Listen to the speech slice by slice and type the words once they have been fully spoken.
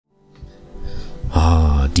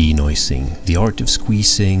Denoising, the art of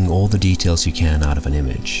squeezing all the details you can out of an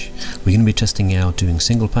image. We're going to be testing out doing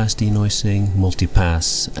single pass denoising,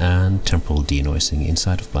 multi-pass and temporal denoising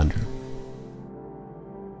inside of Blender.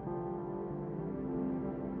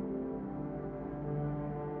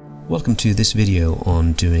 Welcome to this video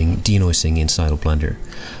on doing denoising inside of Blender.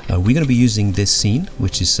 We're going to be using this scene,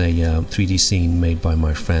 which is a 3D scene made by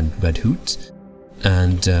my friend Redhoot.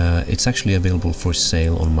 And it's actually available for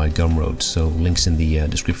sale on my Gumroad, so links in the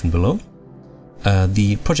description below.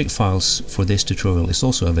 The project files for this tutorial is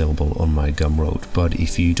also available on my Gumroad, but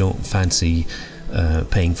if you don't fancy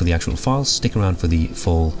paying for the actual files, stick around for the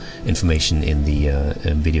full information in the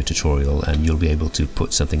video tutorial and you'll be able to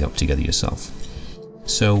put something up together yourself.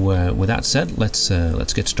 So with that said, let's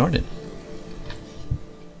get started.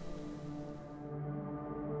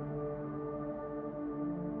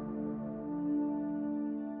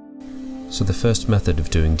 So the first method of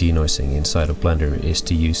doing denoising inside of Blender is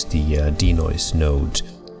to use the denoise node,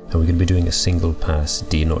 and we're going to be doing a single pass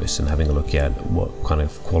denoise and having a look at what kind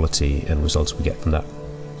of quality and results we get from that.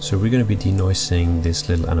 So we're going to be denoising this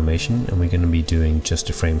little animation, and we're going to be doing just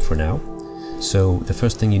a frame for now. So the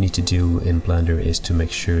first thing you need to do in Blender is to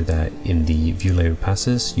make sure that in the view layer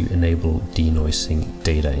passes you enable denoising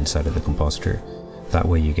data inside of the compositor. That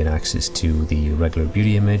way you get access to the regular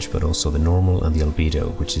beauty image, but also the normal and the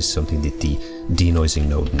albedo, which is something that the denoising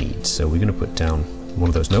node needs. So we're going to put down one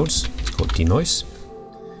of those nodes, it's called denoise,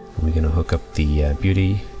 and we're going to hook up the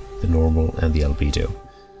beauty, the normal and the albedo.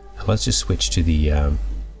 Now let's just switch to the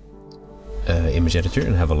image editor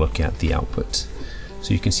and have a look at the output.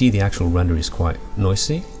 So you can see the actual render is quite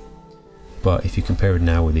noisy, but if you compare it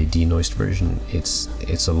now with a denoised version,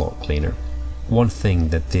 it's a lot cleaner. One thing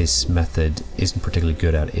that this method isn't particularly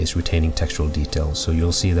good at is retaining textural detail, so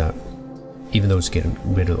you'll see that even though it's getting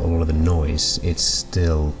rid of a lot of the noise, it's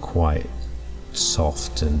still quite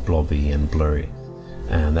soft and blobby and blurry,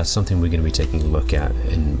 and that's something we're going to be taking a look at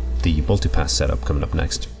in the multi-pass setup coming up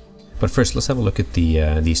next. But first let's have a look at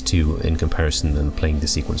these two in comparison and playing the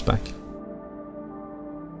sequence back.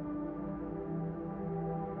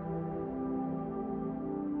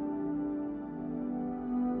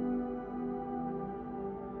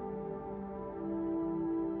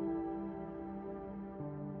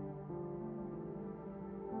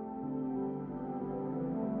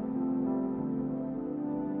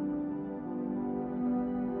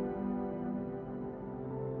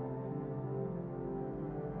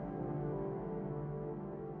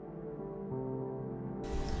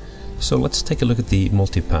 So let's take a look at the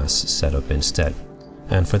multi-pass setup instead,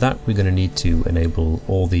 and for that we're going to need to enable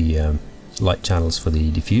all the light channels for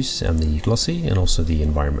the diffuse and the glossy and also the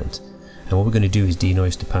environment. And what we're going to do is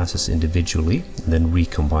denoise the passes individually and then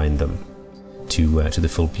recombine them to the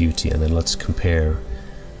full beauty, and then let's compare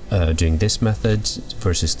doing this method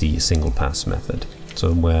versus the single pass method. So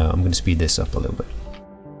I'm going to speed this up a little bit.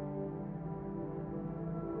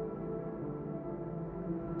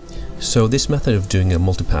 So this method of doing a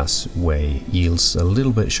multi-pass way yields a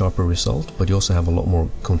little bit sharper result, but you also have a lot more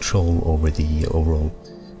control over the overall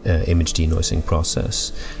image denoising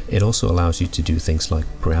process. It also allows you to do things like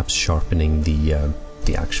perhaps sharpening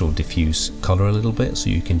the actual diffuse color a little bit, so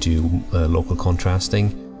you can do local contrasting,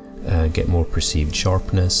 get more perceived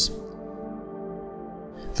sharpness.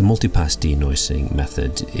 The multi-pass denoising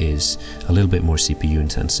method is a little bit more CPU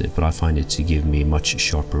intensive, but I find it to give me much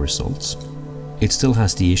sharper results. It still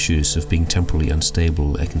has the issues of being temporally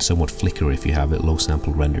unstable. It can somewhat flicker if you have low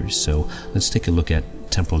sample renders, so let's take a look at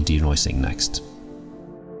temporal denoising next.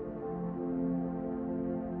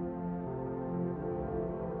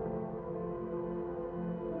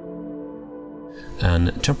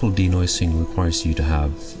 And temporal denoising requires you to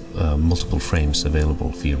have multiple frames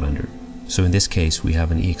available for your render. So in this case we have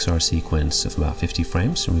an EXR sequence of about 50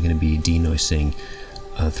 frames, and we're going to be denoising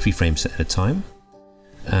 3 frames at a time.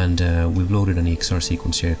 And we've loaded an EXR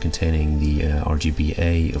sequence here containing the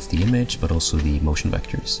RGBA of the image, but also the motion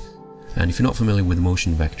vectors. And if you're not familiar with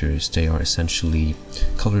motion vectors, they are essentially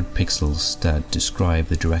colored pixels that describe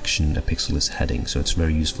the direction a pixel is heading. So it's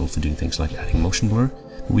very useful for doing things like adding motion blur,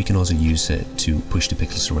 but we can also use it to push the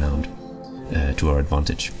pixels around to our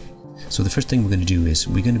advantage. So the first thing we're going to do is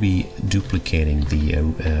we're going to be duplicating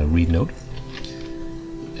the read node,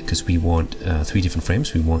 because we want 3 different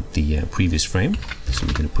frames. We want the previous frame, so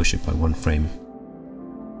we're going to push it by 1 frame,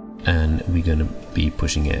 and we're going to be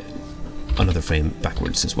pushing it another frame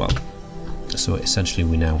backwards as well. So essentially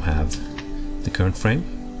we now have the current frame,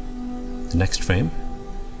 the next frame,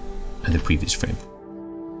 and the previous frame.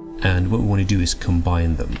 And what we want to do is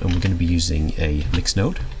combine them, and we're going to be using a mix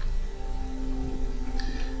node.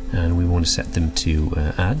 and we want to set them to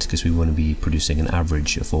add, because we want to be producing an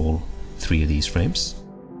average of all 3 of these frames.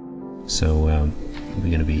 So we're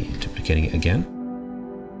going to be duplicating it again.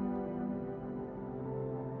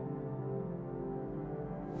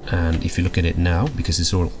 And if you look at it now, because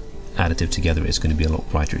it's all additive together, it's going to be a lot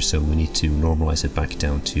brighter, so we need to normalize it back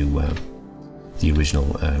down to the original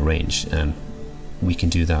range, and we can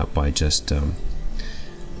do that by just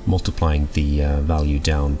multiplying the value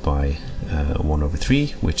down by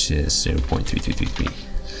 1/3, which is 0.3333.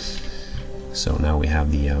 So now we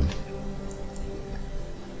have the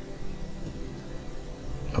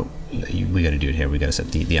we got to do it here. We got to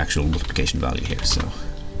set the actual multiplication value here.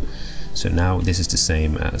 So now this is the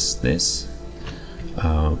same as this,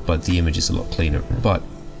 but the image is a lot cleaner. But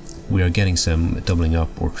we are getting some doubling up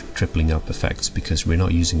or tripling up effects because we're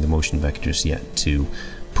not using the motion vectors yet to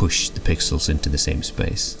push the pixels into the same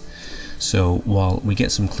space. So while we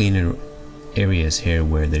get some cleaner areas here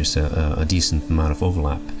where there's a decent amount of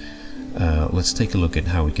overlap, let's take a look at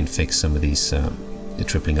how we can fix some of these the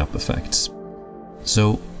tripling up effects.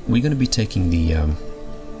 So we're going to be taking the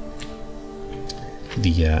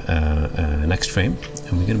next frame,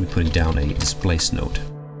 and we're going to be putting down a displace node.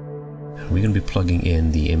 We're going to be plugging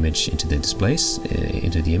in the image into the displace,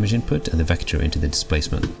 into the image input, and the vector into the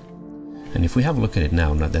displacement. And if we have a look at it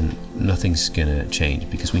now, then nothing's going to change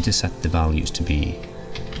because we just set the values to be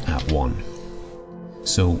at 1.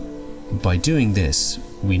 So by doing this,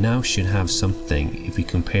 we now should have something. If we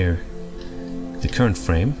compare the current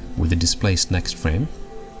frame with the displaced next frame,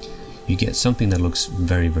 you get something that looks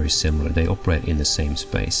very, very similar. They operate in the same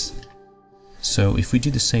space. So if we do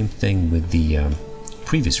the same thing with the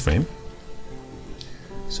previous frame,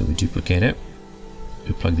 so we duplicate it,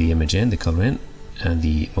 we plug the image in, the color in, and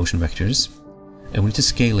the motion vectors, and we need to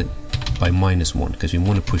scale it by -1 because we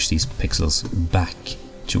want to push these pixels back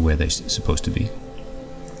to where they're supposed to be.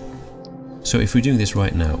 So if we're doing this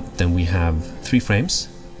right now, then we have 3 frames: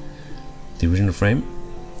 the original frame,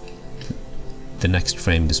 the next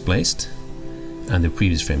frame displaced, and the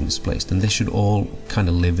previous frame displaced, and they should all kind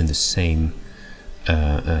of live in the same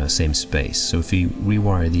same space. So if we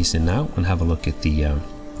rewire these in now and have a look at the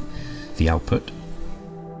output,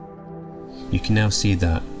 you can now see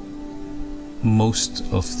that most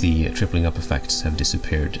of the tripling up effects have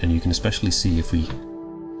disappeared, and you can especially see if we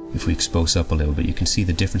expose up a little bit, you can see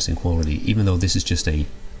the difference in quality. Even though this is just a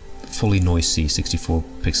fully noisy 64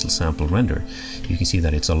 pixel sample render, you can see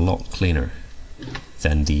that it's a lot cleaner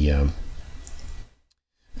than the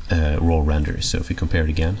raw render. So if we compare it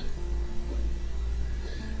again,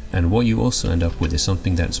 and what you also end up with is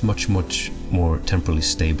something that's much more temporally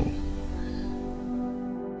stable.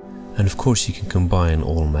 And of course you can combine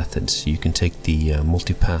all methods. You can take the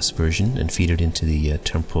multi-pass version and feed it into the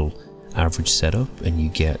temporal average setup, and you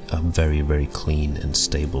get a very, very clean and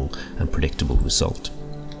stable and predictable result.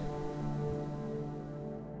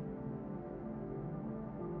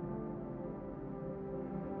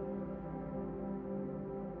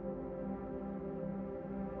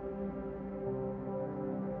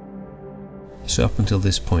 So up until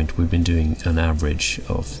this point we've been doing an average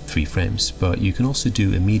of 3 frames, but you can also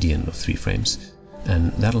do a median of 3 frames,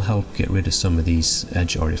 and that'll help get rid of some of these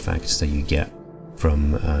edge artifacts that you get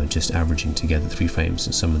from just averaging together 3 frames,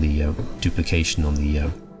 and some of the duplication on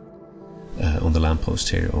the lamppost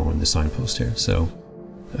here or on the signpost here. So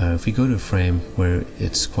if we go to a frame where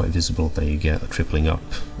it's quite visible that you get a tripling up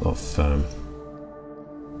of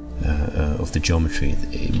the geometry,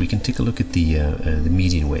 we can take a look at the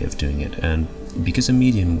median way of doing it, and because a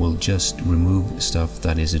median will just remove stuff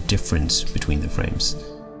that is a difference between the frames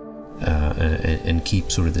and keep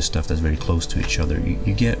sort of the stuff that's very close to each other,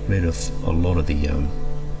 you get rid of a lot of the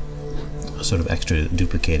sort of extra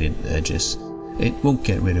duplicated edges. It won't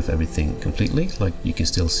get rid of everything completely, like you can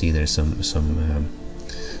still see there's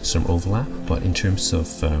some overlap, but in terms of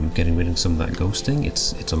getting rid of some of that ghosting,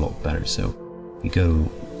 it's a lot better. So we go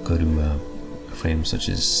to a frame such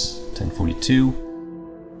as 1042,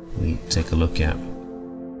 we take a look at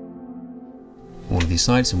one of these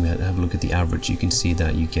sides and we have a look at the average. You can see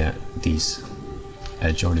that you get these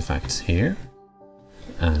edge artifacts here,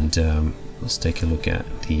 and let's take a look at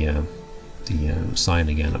the sign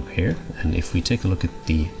again up here, and if we take a look at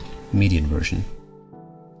the median version,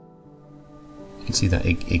 you can see that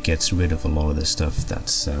it gets rid of a lot of the stuff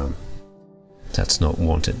that's not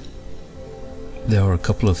wanted. There are a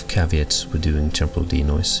couple of caveats with doing temporal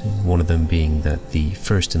denoising, one of them being that the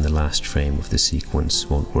first and the last frame of the sequence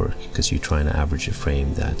won't work because you're trying to average a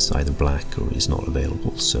frame that's either black or is not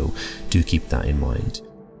available, so do keep that in mind.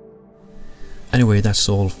 Anyway, that's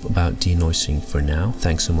all about denoising for now.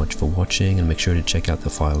 Thanks so much for watching, and make sure to check out the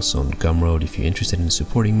files on Gumroad if you're interested in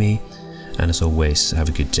supporting me. And as always, have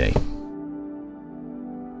a good day.